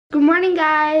Good morning,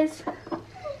 guys.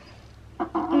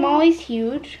 Molly's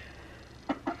huge.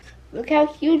 Look how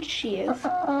huge she is.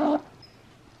 I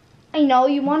know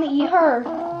you want to eat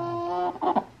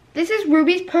her. This is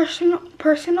Ruby's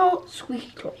personal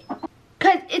squeaky toy.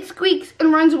 Because it squeaks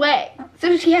and runs away.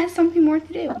 So she has something more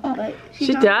to do. But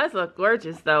she does look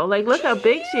gorgeous though. Like, look how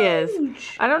big she is.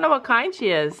 I don't know what kind she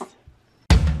is.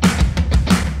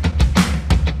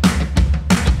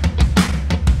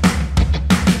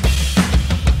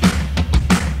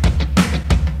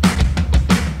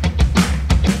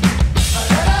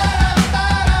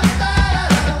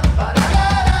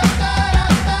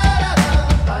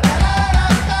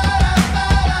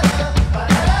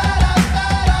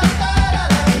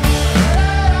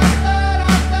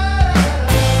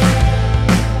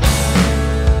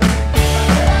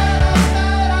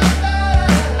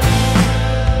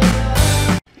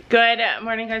 Good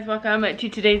morning, guys. Welcome to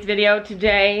today's video.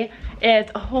 Today is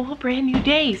a whole brand new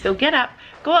day, so get up,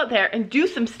 go out there and do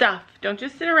some stuff. Don't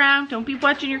just sit around, don't be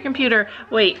watching your computer.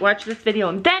 Wait, watch this video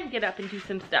and then get up and do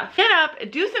some stuff. Get up,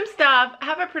 do some stuff,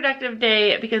 have a productive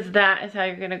day, because that is how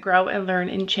you're gonna grow and learn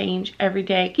and change every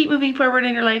day. Keep moving forward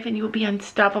in your life and you will be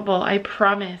unstoppable, I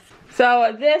promise.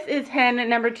 So this is hen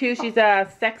number 2. She's a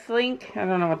sex link. I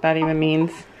don't know what that even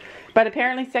means. But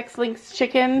apparently sex links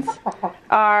chickens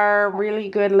are really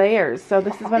good layers. So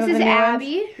this is one of the new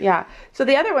Abby. ones. Yeah. So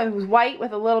the other one was white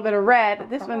with a little bit of red.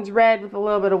 This one's red with a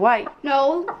little bit of white.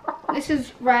 No, this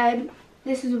is red.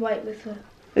 This is white with a...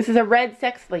 This is a red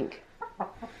sex link.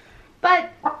 But,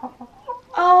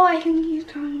 oh, I think he's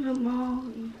talking about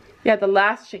Molly. Yeah, the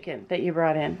last chicken that you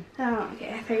brought in. Oh,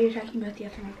 okay. I thought you were talking about the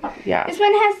other one. Yeah. This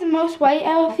one has the most white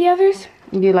out of the others.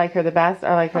 You like her the best?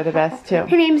 I like her the best too.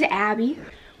 Her name's Abby.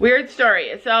 Weird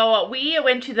story. So we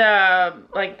went to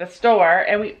the store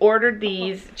and we ordered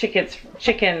these chickens.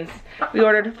 We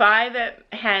ordered 5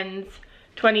 hens,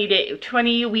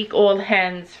 20-week-old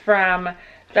hens from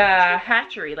the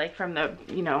hatchery, like from the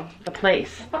the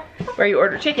place where you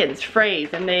order chickens, Fray's,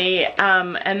 and they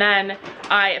and then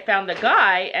I found the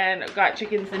guy and got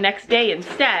chickens the next day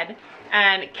instead,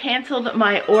 and canceled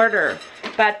my order.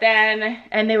 But then,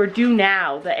 and they were due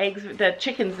now. The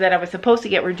chickens that I was supposed to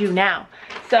get were due now.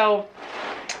 So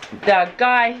the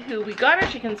guy who we got our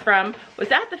chickens from was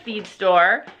at the feed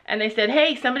store, and they said,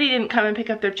 hey, somebody didn't come and pick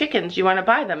up their chickens. You want to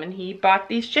buy them? And he bought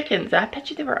these chickens. I bet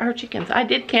you they were our chickens. I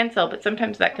did cancel, but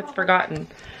sometimes that gets forgotten.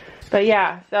 But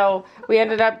yeah, so we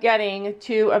ended up getting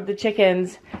 2 of the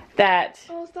chickens that...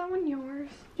 Oh, is that one yours?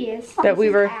 Yes. That we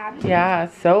were... Yeah,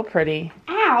 so pretty.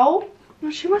 Ow.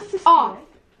 No, she wants to see it.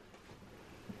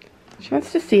 She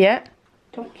wants to see it.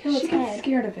 Don't kill its head. She gets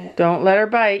scared of it. Don't let her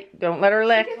bite. Don't let her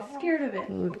lick. She gets scared of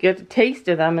it. Get a taste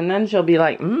of them, and then she'll be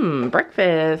like,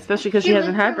 breakfast. Especially because she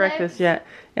hasn't had breakfast yet.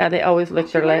 Yeah, they always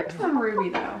lick their lips. From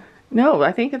Ruby, though. No,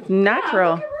 I think it's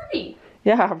natural. Yeah, look at Ruby.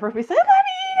 Yeah, Ruby said, let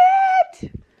me eat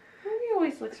it. Ruby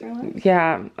always licks her lips.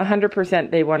 Yeah,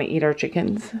 100% they want to eat our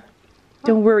chickens.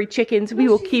 Don't worry, chickens. We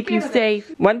will keep you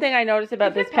safe. One thing I noticed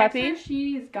about this puppy...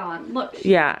 She's gone. Look, she's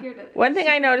scared of it. One thing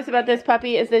I noticed about this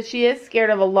puppy is that she is scared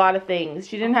of a lot of things.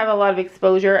 She didn't have a lot of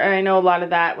exposure, and I know a lot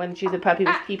of that when she's a puppy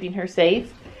was keeping her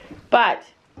safe. But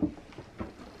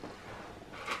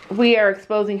we are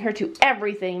exposing her to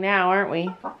everything now, aren't we?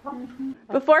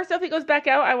 Before Sophie goes back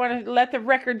out, I want to let the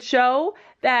record show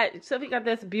that Sophie got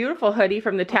this beautiful hoodie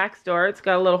from the tack store. It's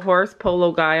got a little horse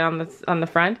polo guy on the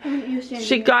front.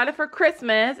 She got it for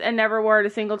Christmas and never wore it a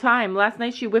single time. Last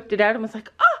night she whipped it out and was like,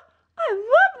 oh, I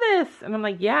love this. And I'm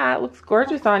like, yeah, it looks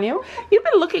gorgeous on you. You've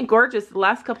been looking gorgeous the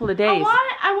last couple of days.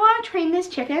 I want to train this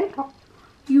chicken.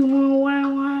 You know what I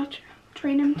want to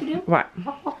train him to do? What?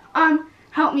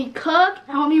 Help me cook,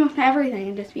 help me with everything,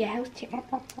 and just be a house chicken.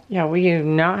 Yeah, we do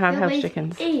not have house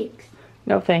chickens. Eggs.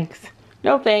 No thanks.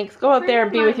 No thanks. Go out there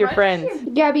and be with your friends.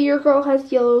 Gabby, your girl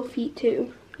has yellow feet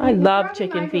too. I love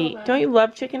chicken feet. Don't you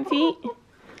love chicken feet?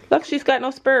 Look, she's got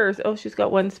no spurs. Oh, she's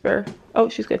got 1 spur. Oh,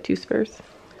 she's got 2 spurs.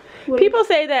 People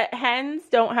say that hens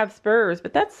don't have spurs,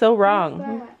 but that's so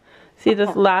wrong. See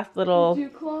this last little... Dew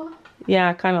claw?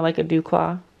 Yeah, kind of like a dew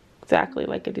claw. Exactly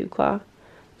like a dew claw.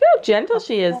 Look how gentle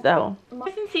she is, though. If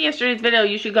you didn't see yesterday's video,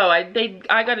 you should go. I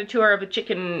got a tour of a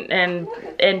chicken and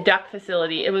duck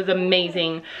facility. It was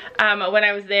amazing. When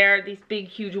I was there, these big,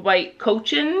 huge white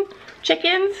Cochin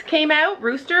chickens came out,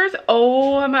 roosters.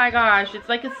 Oh my gosh, it's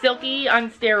like a silky on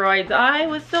steroids. I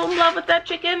was so in love with that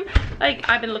chicken. Like,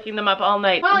 I've been looking them up all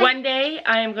night. One day,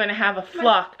 I am going to have a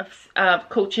flock of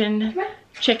Cochin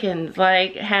chickens,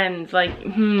 like hens, like,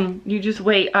 you just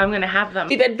wait, I'm gonna have them.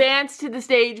 We've advanced to the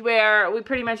stage where we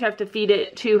pretty much have to feed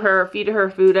her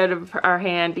food out of our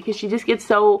hand because she just gets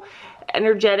so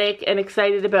energetic and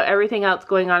excited about everything else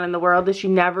going on in the world that she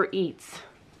never eats.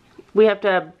 We have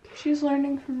to... She's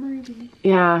learning from Ruby.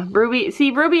 Yeah, Ruby.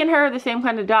 See, Ruby and her are the same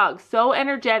kind of dogs. So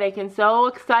energetic and so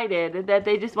excited that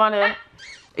they just want to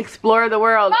explore the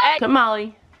world. Hey, come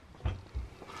Molly.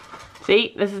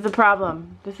 See, this is the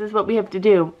problem. This is what we have to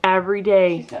do every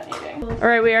day. She's done eating. All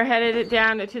right, we are headed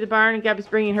down to the barn, and Gab's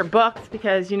bringing her books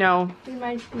because, you know... It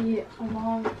might be a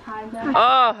long time back.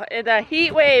 Oh, the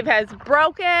heat wave has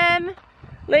broken.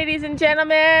 Ladies and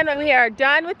gentlemen, we are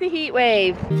done with the heat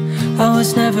wave. I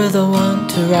was never the one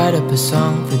to write up a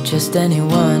song for just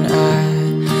anyone.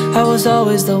 I was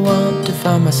always the one to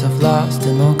find myself lost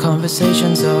in long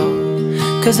conversations.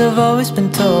 Oh, 'cause I've always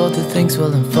been told that things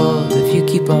will unfold if you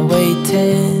keep on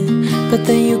waiting. But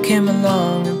then you came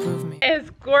along and proved me. It's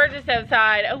gorgeous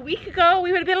outside. A week ago,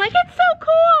 we would have been like, it's so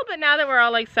cool. But now that we're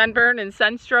all like sunburned and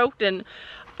sunstroked and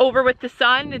over with the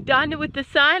sun, done with the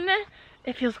sun,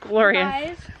 it feels glorious.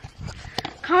 Guys,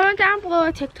 comment down below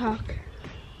a TikTok.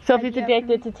 Sophie's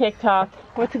addicted to TikTok.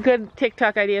 What's a good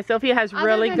TikTok idea? Sophie has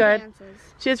really good. Dances.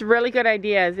 She has really good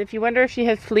ideas. If you wonder if she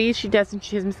has fleas, she doesn't.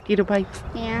 She has mosquito bites.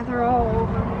 Yeah, they're all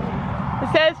over. It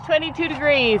says 22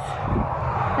 degrees.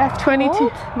 That's 22.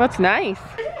 cold? What's nice.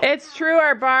 It's true,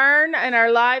 our barn and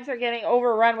our lives are getting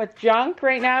overrun with junk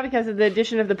right now because of the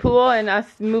addition of the pool and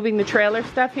us moving the trailer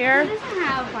stuff here. It doesn't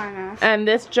have a finance. And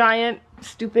this giant,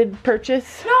 stupid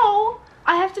purchase. No,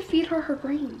 I have to feed her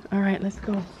grain. All right, let's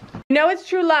go. You know it's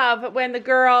true love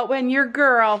when your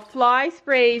girl fly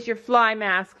sprays your fly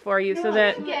mask for you so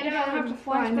that... You don't have to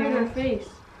fly spray her face.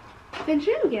 Finn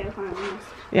shouldn't get a fly mask.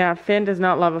 Yeah, Finn does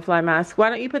not love a fly mask. Why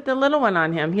don't you put the little one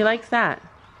on him? He likes that.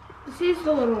 This is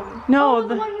the little one. No, oh,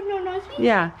 the one with no nose piece?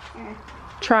 Yeah. Yeah.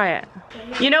 Try it.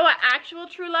 You know what actual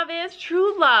true love is?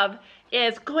 True love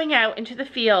is going out into the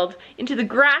field, into the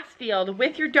grass field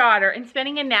with your daughter and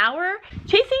spending an hour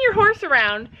chasing your horse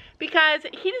around because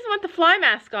he doesn't want the fly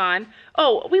mask on.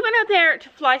 Oh, we went out there to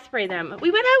fly spray them.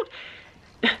 We went out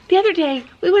the other day,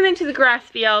 we went into the grass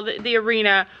field, the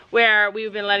arena where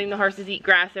we've been letting the horses eat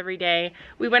grass every day.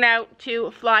 We went out to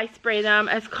fly spray them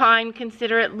as kind,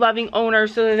 considerate, loving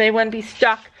owners so that they wouldn't be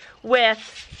stuck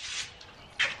with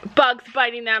bugs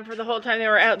biting them for the whole time they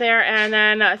were out there, and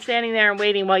then standing there and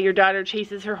waiting while your daughter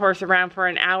chases her horse around for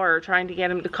an hour trying to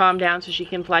get him to calm down so she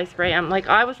can fly spray him. Like,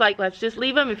 I was like, let's just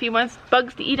leave him. If he wants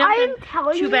bugs to eat him, then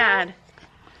too bad.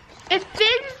 If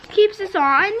Finn keeps this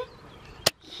on,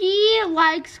 he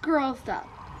likes girl stuff.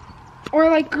 Or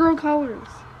like girl colors.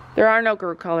 There are no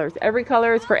girl colors. Every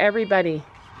color is for everybody.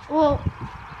 Well,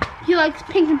 he likes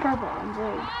pink and purple and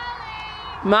blue.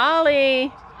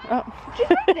 Molly! Oh. She's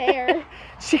right there.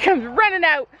 She comes running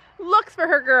out, looks for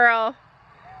her girl.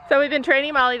 So we've been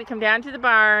training Molly to come down to the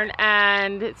barn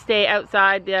and stay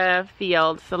outside the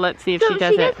field. So let's see if she does it. So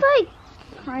she gets like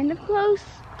kind of close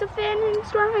to Finn and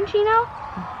Storm and Chino,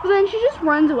 but then she just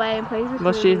runs away and plays with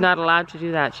Well, Ruby. she's not allowed to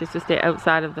do that. She's to stay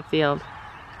outside of the field.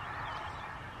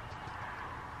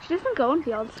 She doesn't go in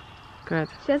fields. Good.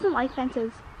 She doesn't like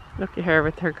fences. Look at her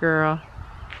with her girl.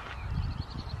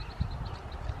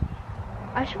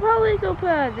 I should probably go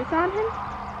put this on him.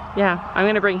 Yeah, I'm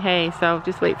gonna bring hay, so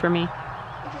just wait for me.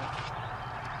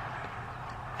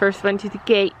 First one to the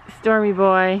gate, Stormy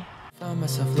boy. Found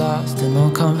myself lost in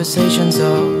long conversations,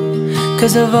 oh,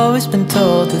 'cause I've always been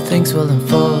told that things will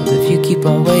unfold if you keep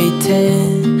on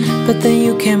waiting. But then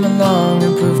you came along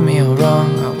and proved me all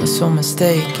wrong. I was so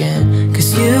mistaken,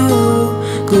 'cause you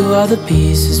glue all the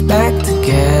pieces back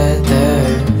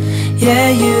together. Yeah,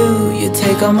 you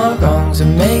take all my wrongs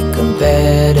and make them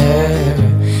better.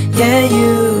 Yeah,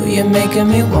 you're making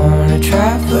me wanna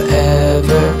try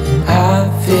forever. And I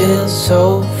feel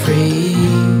so free,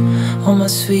 oh my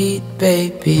sweet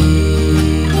baby.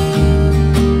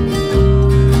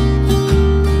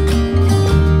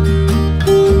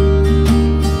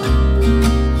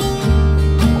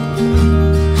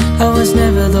 I was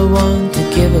never the one to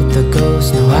give up the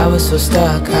ghost. No, I was so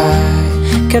stuck,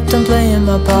 I kept on playing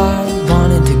my part,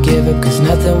 wanting to give up 'cause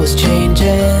nothing was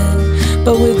changing.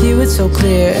 But with you it's so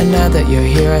clear, and now that you're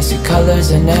here I see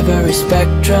colors in every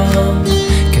spectrum.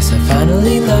 Guess I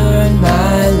finally learned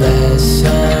my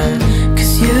lesson,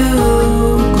 'cause you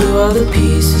glue all the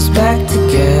pieces back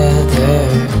together.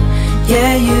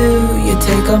 Yeah, you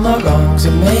take all my wrongs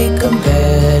and make them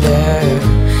better.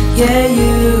 Yeah,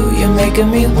 you're making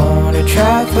me wanna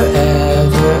try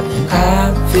forever. And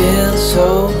I feel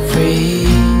so free,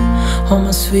 oh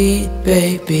my sweet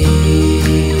baby.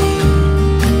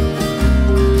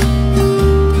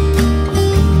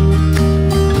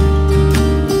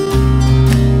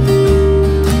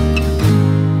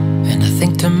 And I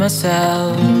think to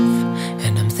myself,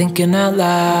 and I'm thinking out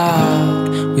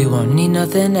loud, We won't need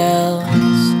nothing else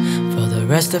for the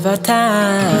rest of our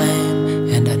time.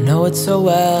 And I know it so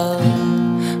well,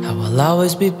 I will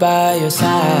always be by your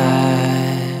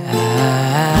side.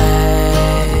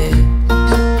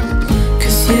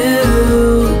 'Cause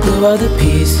you glue all the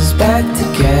pieces back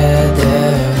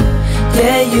together.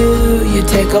 Yeah, you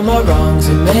take all my wrongs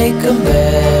and make them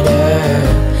better.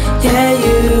 Yeah,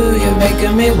 you're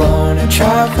making me wanna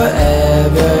try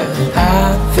forever. And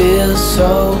I feel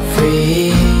so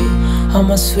free, oh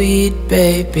my sweet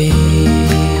baby.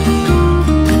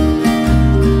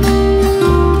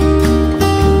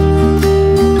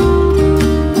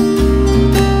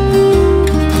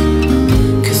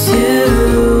 Cause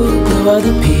you glue all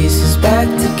the pieces back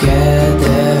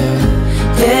together.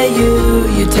 Yeah,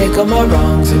 you take all my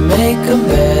wrongs and make them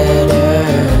better.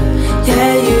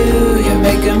 Yeah, you're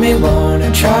making me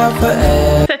wanna try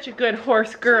forever. Such a good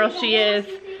horse girl she is.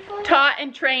 Taught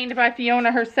and trained by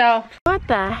Fiona herself. What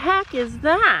the heck is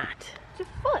that? It's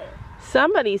a foot.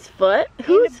 Somebody's foot?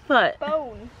 Whose foot?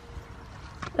 Bone.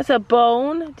 That's a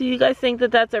bone? Do you guys think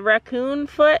that that's a raccoon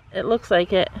foot? It looks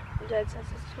like it. Dad says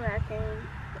it's a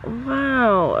raccoon.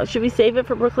 Wow. Should we save it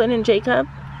for Brooklyn and Jacob?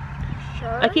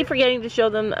 Sure. I keep forgetting to show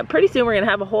them. Pretty soon we're going to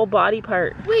have a whole body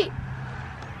part. Wait.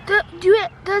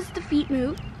 Does the feet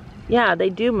move? Yeah, they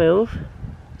do move.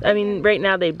 I mean, right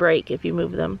now they break if you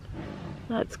move them.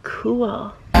 That's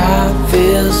cool. I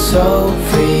feel so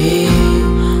free,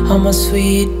 oh my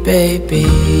sweet baby.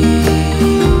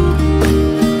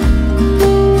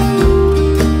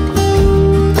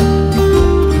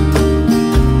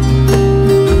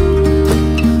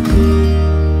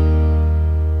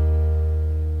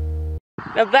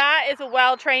 Now that is a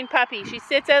well-trained puppy. She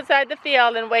sits outside the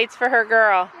field and waits for her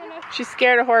girl. She's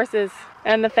scared of horses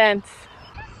and the fence.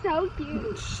 So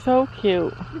cute. So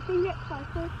cute. You can get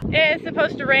closer. It's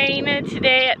supposed to rain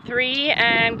today at 3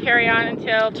 and carry on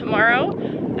until tomorrow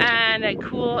and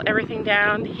cool everything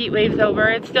down. The heat wave's over.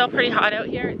 It's still pretty hot out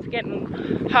here. It's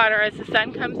getting hotter as the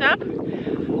sun comes up.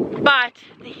 But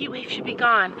the heat wave should be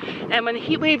gone. And when the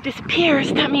heat wave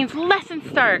disappears, that means lessons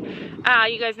start.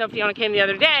 You guys know Fiona came the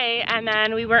other day and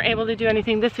then we weren't able to do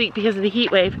anything this week because of the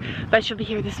heat wave. But she'll be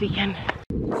here this weekend.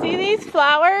 See these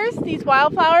flowers, these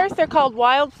wildflowers? They're called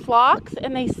wild phlox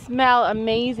and they smell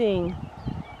amazing.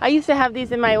 I used to have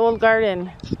these in my old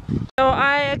garden. So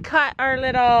I cut our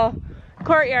little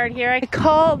courtyard here. I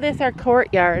call this our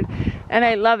courtyard and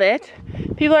I love it.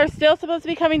 People are still supposed to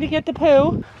be coming to get the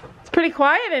poo. It's pretty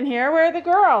quiet in here. Where are the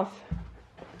girls?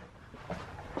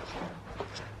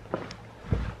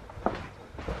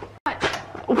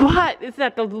 What? Is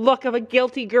that the look of a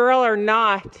guilty girl or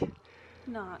not?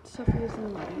 Not. Sophia's in the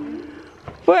library.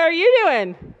 What are you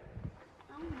doing?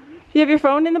 You have your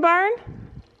phone in the barn?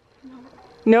 No.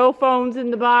 No phones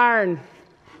in the barn.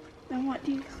 Then what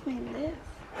do you explain this?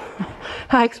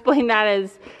 I explain that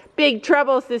as big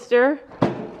trouble, sister.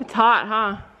 It's hot,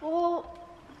 huh? Well,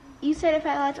 you said if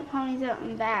I let the ponies out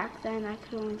in the back, then I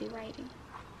could only do writing.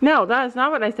 No, that's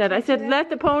not what I said. I said let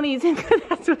the ponies in.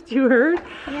 That's what you heard.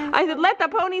 Yeah. I said let the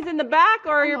ponies in the back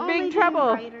or you're big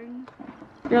trouble.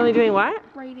 You're only doing what?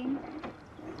 Writing.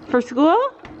 For school?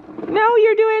 No,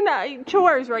 you're doing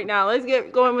chores right now. Let's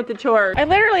get going with the chores. I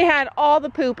literally had all the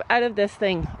poop out of this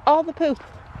thing. All the poop.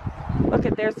 Look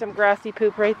at, there's some grassy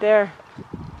poop right there.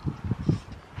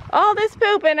 All this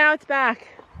poop and now it's back.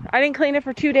 I didn't clean it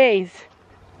for 2 days.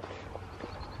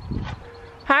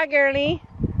 Hi, girlie.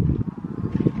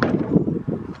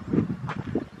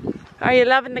 Are you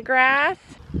loving the grass?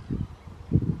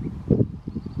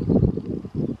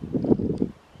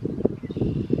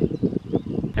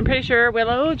 I'm pretty sure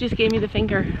Willow just gave me the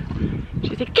finger. She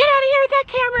said, get out of here with that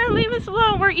camera, leave us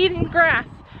alone, we're eating grass.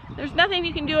 There's nothing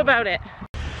you can do about it.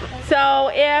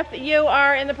 So if you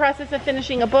are in the process of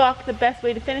finishing a book, the best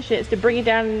way to finish it is to bring it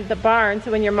down in the barn so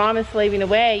when your mom is slaving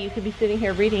away, you could be sitting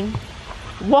here reading.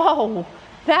 Whoa,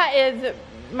 that is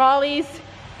Molly's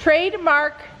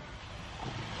trademark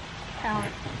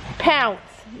pounce.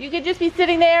 You could just be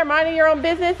sitting there minding your own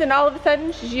business and all of a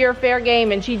sudden you're fair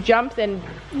game and she jumps and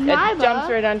jumps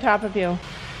right on top of you.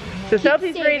 So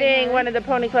Sophie's reading one of the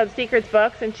Pony Club Secrets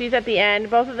books and she's at the end.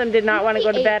 Both of them did not want to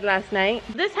go to bed last night.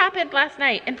 This happened last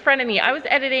night in front of me. I was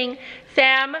editing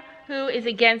Sam, who is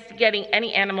against getting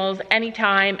any animals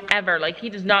anytime ever. Like he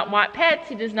does not want pets,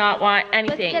 he does not want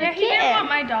anything. He didn't want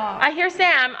my dog. I hear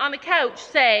Sam on the couch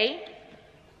say,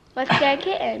 let's get a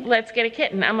kitten. Let's get a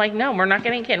kitten. I'm like, no, we're not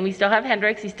getting a kitten. We still have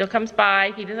Hendrix. He still comes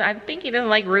by. He doesn't. I think he doesn't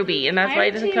like Ruby, and that's why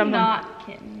he doesn't come home. Not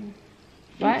kitten.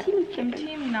 What? I'm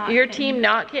team not. Your kitten. team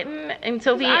not kitten, and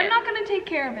Sophie. I'm not gonna take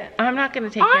care of it. I'm not gonna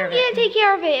take care of it. I'm gonna take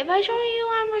care of it. If I show you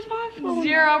I'm being responsible.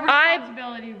 Zero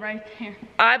responsibility right there.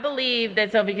 I believe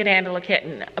that Sophie can handle a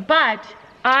kitten, but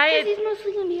Because he's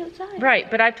mostly gonna be outside. Right,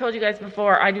 but I've told you guys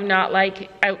before, I do not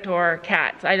like outdoor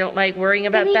cats. I don't like worrying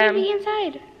about them. He can be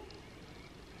inside.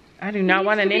 I do not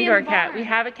want an indoor cat. We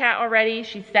have a cat already.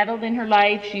 She's settled in her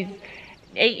life. She's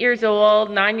 8 years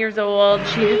old, 9 years old.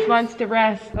 She just wants to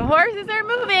rest. The horses are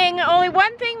moving. Only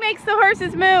one thing makes the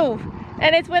horses move,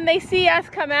 and it's when they see us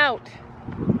come out.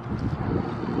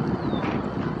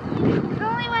 There's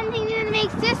only one thing that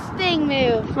makes this thing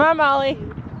move. Come on, Molly.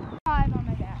 I'm on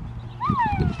my back.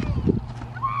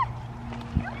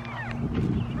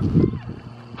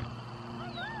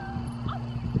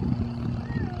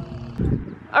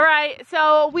 All right,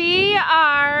 so we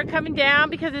are coming down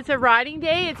because it's a riding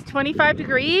day. It's 25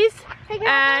 degrees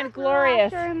and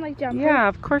glorious. Yeah,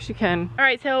 of course you can. All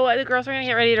right, so the girls are gonna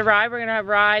get ready to ride. We're gonna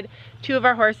ride 2 of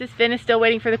our horses. Finn is still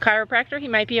waiting for the chiropractor. He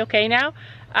might be okay now.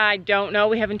 I don't know,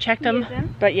 we haven't checked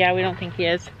him, but yeah, we don't think he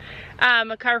is. A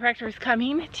chiropractor is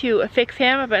coming to fix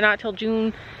him, but not till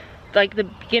June, like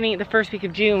the first week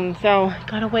of June, so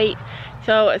gotta wait.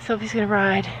 So Sophie's gonna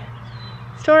ride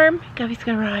Storm, Gabby's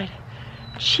gonna ride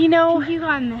Chino, You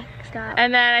got mixed up.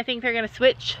 and then I think they're gonna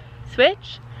switch,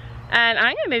 and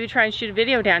I'm gonna maybe try and shoot a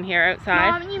video down here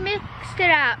outside. Mom, you mixed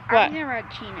it up. What? I'm gonna ride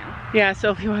Chino. Yeah,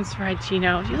 Sophie wants to ride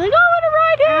Chino. She's like, oh, I wanna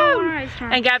ride him! I wanna ride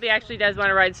Storm. And Gabby actually does want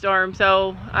to ride Storm,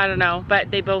 so I don't know,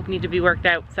 but they both need to be worked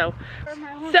out, so.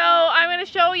 So I'm gonna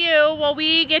show you, while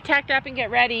we get tacked up and get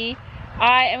ready,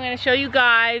 I am gonna show you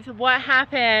guys what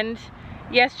happened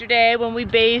yesterday when we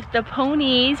bathed the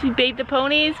ponies. We bathed the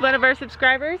ponies, one of our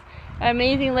subscribers,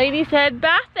 amazing lady, said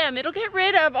bath them, it'll get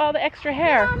rid of all the extra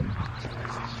hair.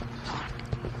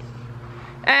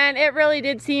 And it really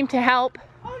did seem to help.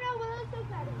 Oh no, Willow's so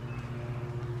excited.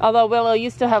 Although Willow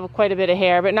used to have quite a bit of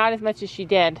hair, but not as much as she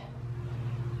did.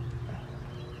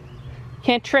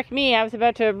 Can't trick me. I was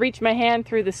about to reach my hand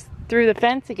through the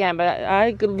fence again, but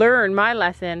I could learn my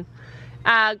lesson.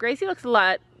 Gracie looks a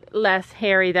lot less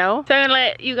hairy though. So I'm gonna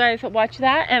let you guys watch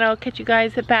that, and I'll catch you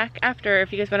guys back after.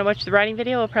 If you guys want to watch the riding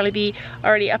video, it'll probably be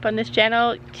already up on this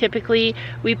channel. Typically,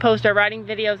 we post our riding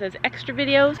videos as extra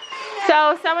videos.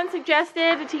 So someone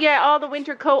suggested to get all the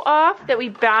winter coat off that we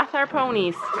bath our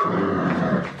ponies.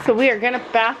 So we are gonna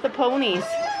bath the ponies.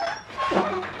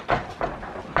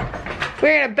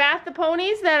 We're gonna bath the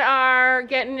ponies that are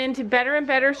getting into better and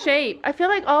better shape. I feel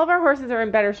like all of our horses are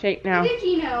in better shape now. Look at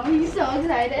Gino, he's so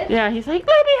excited. Yeah, he's like,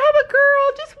 let me have a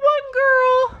girl, just one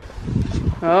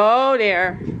girl. Oh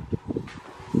dear.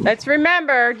 Let's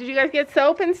remember, did you guys get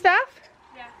soap and stuff?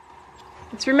 Yeah.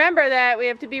 Let's remember that we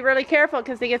have to be really careful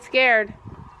because they get scared.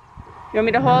 You want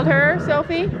me to hold her,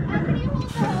 Sophie? How can you hold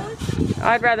the hose?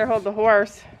 I'd rather hold the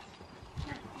horse.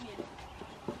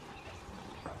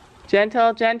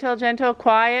 Gentle, gentle, gentle,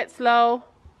 quiet, slow.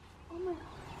 Oh my.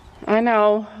 I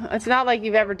know. It's not like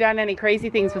you've ever done any crazy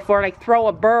things before, like throw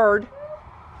a bird.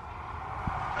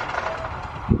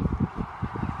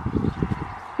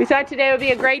 We thought today would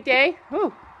be a great day.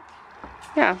 Ooh.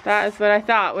 Yeah, that is what I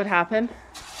thought would happen.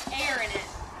 Air in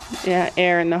it. Yeah,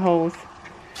 air in the hose.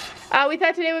 We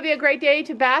thought today would be a great day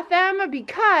to bath them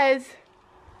because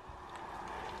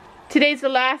today's the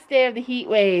last day of the heat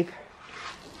wave.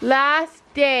 Last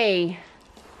day.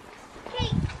 Hey.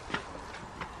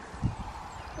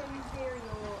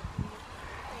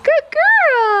 Good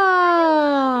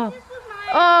girl.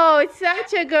 Oh, it's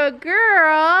such a good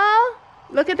girl.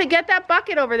 Look at get that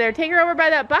bucket over there. Take her over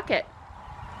by that bucket.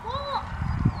 Well,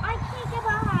 I can't get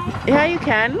behind. Yeah, you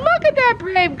can. Look at that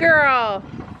brave girl.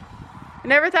 I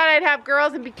never thought I'd have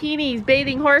girls in bikinis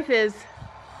bathing horses.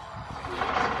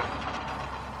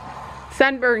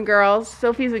 Sunburn girls.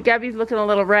 Sophie's and Gabby's looking a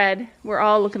little red. We're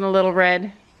all looking a little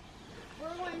red. We're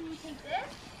going to take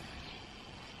this.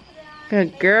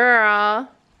 Good girl.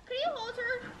 Can you hold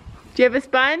her? Do you have a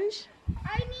sponge?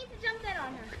 I need to jump that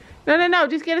on her. No, no, no.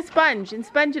 Just get a sponge and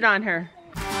sponge it on her.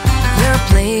 You're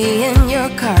playing your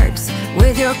cards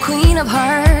with your queen of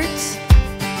hearts.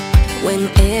 When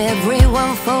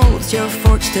everyone folds, your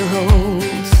fork still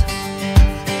holds.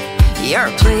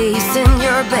 Your place in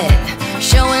your bed,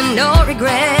 showing no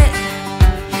regret.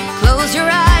 Close your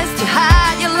eyes to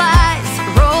hide your lies.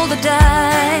 Roll the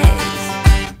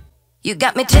dice. You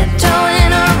got me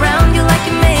tiptoeing around you like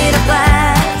you made of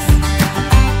glass.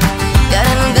 Got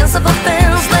an invincible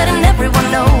fence, letting everyone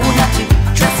know not to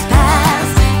trespass.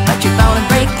 But you're bound to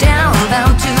break down,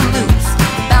 bound to lose,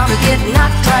 bound to get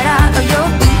knocked right out of your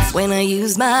boots when I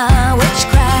use my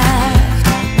witchcraft.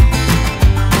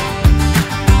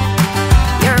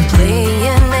 You're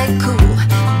playing it cool,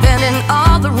 bending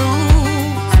all the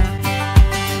rules,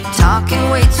 talking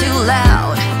way too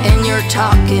loud, and you're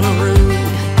talking rude.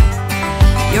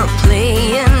 You're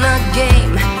playing a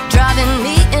game, driving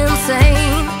me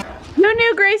insane. Who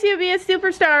knew Gracie would be a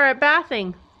superstar at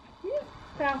bathing?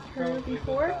 Bathed her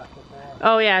before.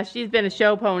 Oh yeah, she's been a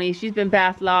show pony. She's been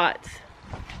bathed lots.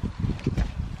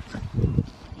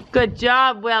 Good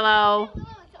job, Willow.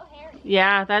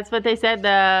 Yeah, that's what they said.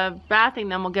 The bathing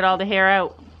them will get all the hair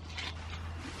out.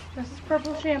 This is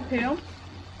purple shampoo.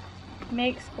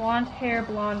 Makes blonde hair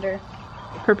blonder.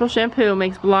 Purple shampoo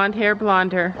makes blonde hair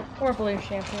blonder. Or blue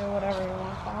shampoo, whatever you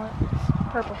want to call it.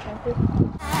 Purple shampoo.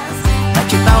 But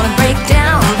you're bound to break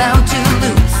down, bound to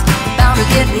lose, bound to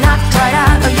get knocked right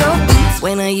out of your boots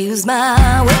when I use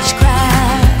my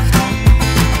witchcraft.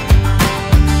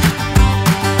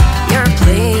 You're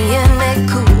playing it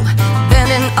cool,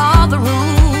 bending all the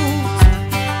rules,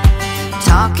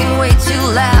 talking way too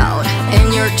loud,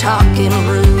 and you're talking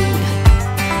rude.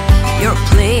 You're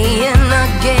playing a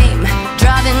game,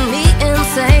 driving me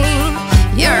insane.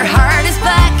 Your heart is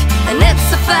back, and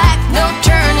it's a fact, no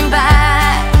turning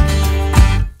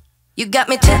back. You got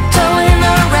me tiptoeing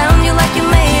around you like you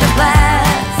made of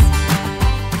glass.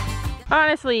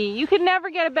 Honestly, you could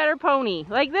never get a better pony.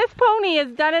 Like, this pony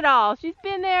has done it all. She's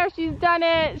been there, she's done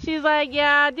it. She's like,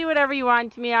 yeah, do whatever you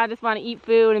want to me. I just want to eat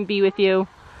food and be with you. Like,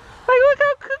 look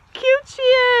how cute she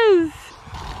is.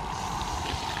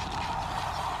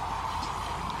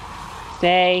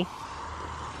 Stay.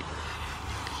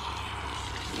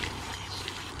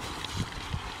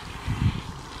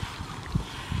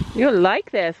 You'll like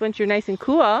this once you're nice and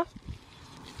cool.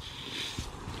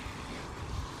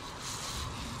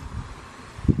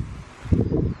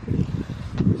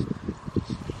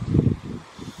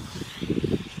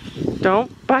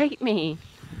 Don't bite me.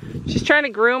 She's trying to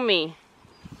groom me.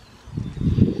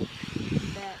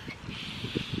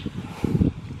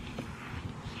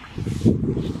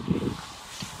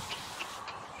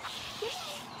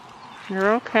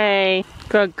 You're okay.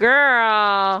 Good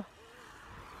girl.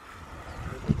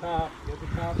 Get the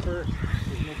top first.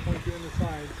 There's no point doing the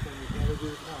sides, so you gotta do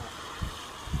the top.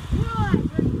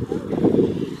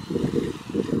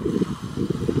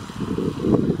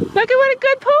 Look at what a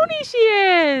good pony she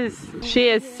is. She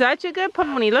is such a good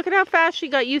pony. Look at how fast she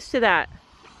got used to that.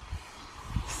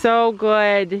 So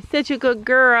good. Such a good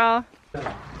girl. Look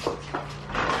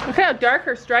at how dark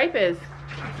her stripe is.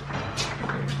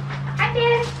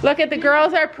 Look at the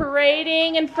girls are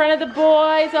parading in front of the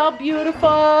boys, all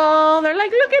beautiful. They're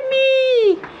like, look at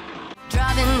me.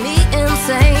 Driving me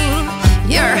insane.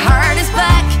 Your heart is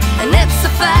back, and it's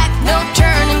a fact, no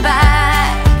turning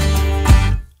back.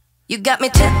 You got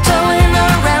me tiptoeing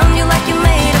around you like you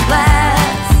made of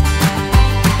glass.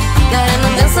 Got an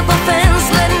invincible fence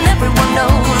letting everyone know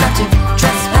not to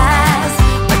trespass.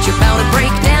 But you're bound to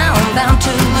break down, bound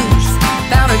to lose,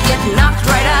 bound to get knocked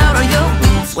right out of your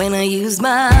boots when I use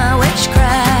my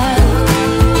witchcraft.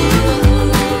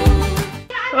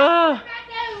 Oh,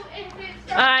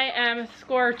 I am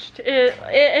scorched.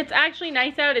 It's actually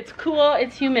nice out. It's cool.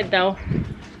 It's humid though.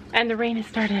 And the rain has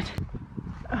started.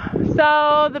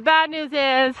 So the bad news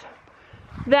is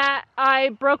that I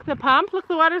broke the pump. Look,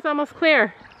 the water's almost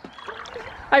clear.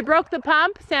 I broke the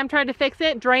pump. Sam tried to fix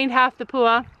it, drained half the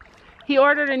pool. He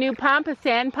ordered a new pump, a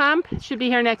sand pump. It should be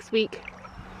here next week.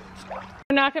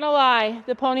 I'm not gonna lie,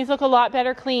 the ponies look a lot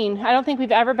better clean. I don't think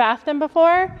we've ever bathed them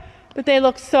before, but they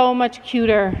look so much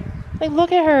cuter. Like,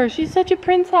 look at her, she's such a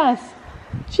princess.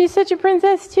 She's such a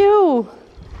princess too.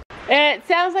 It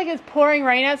sounds like it's pouring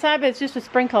rain outside, but it's just a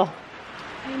sprinkle.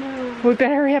 I know. We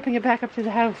better hurry up and get back up to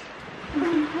the house.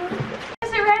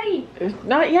 Is it ready?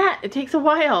 Not yet, it takes a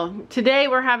while. Today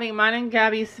we're having mine and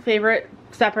Gabby's favorite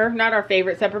supper. Not our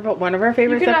favorite supper, but one of our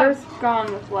favorite suppers. You could have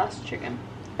gone with less chicken.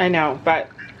 I know, but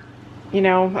you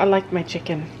know, I like my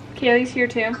chicken. Kaylee's here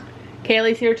too.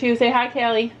 Kaylee's here too. Say hi,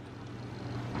 Kaylee.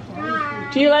 Hi.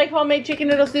 Do you like homemade chicken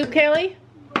noodle soup, Kaylee?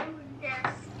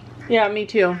 Yes. Yeah, me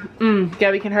too.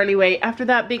 Gabby can hardly wait. After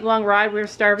that big long ride, we were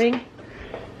starving.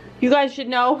 You guys should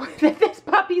know that this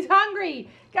puppy's hungry.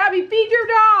 Gabby, feed your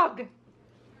dog.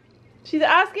 She's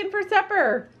asking for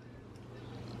supper.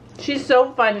 She's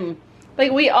so funny.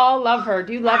 Like, we all love her.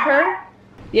 Do you love her?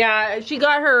 Yeah, she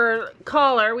got her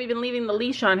collar. We've been leaving the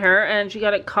leash on her, and she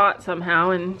got it caught somehow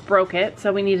and broke it.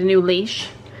 So we need a new leash.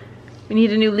 We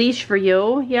need a new leash for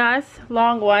you. Yes,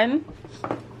 long one.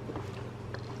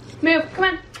 Move, come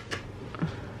on.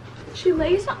 She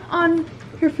lays on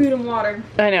her food and water.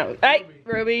 I know. Hey,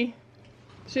 Ruby.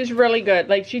 She's really good.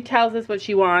 Like, she tells us what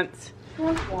she wants.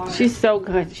 She's so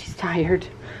good. She's tired.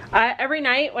 Every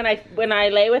night when I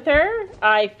lay with her,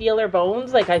 I feel her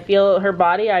bones. Like, I feel her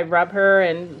body. I rub her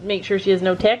and make sure she has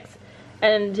no ticks.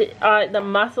 And the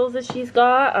muscles that she's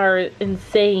got are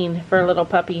insane for a little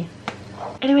puppy.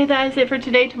 Anyway, that is it for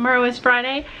today. Tomorrow is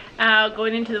Friday,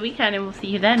 going into the weekend, and we'll see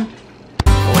you then.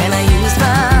 When I use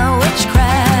my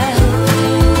witchcraft.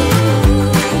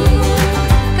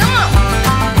 Come on.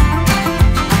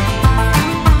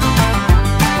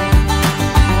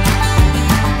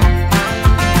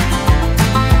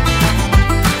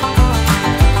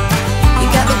 You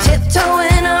got me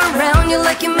tiptoeing around you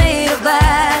like you're made of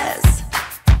glass.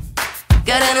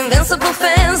 Got an invincible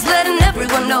fence letting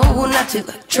everyone know not to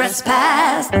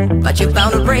trespass. But you're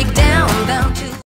bound to break down, bound to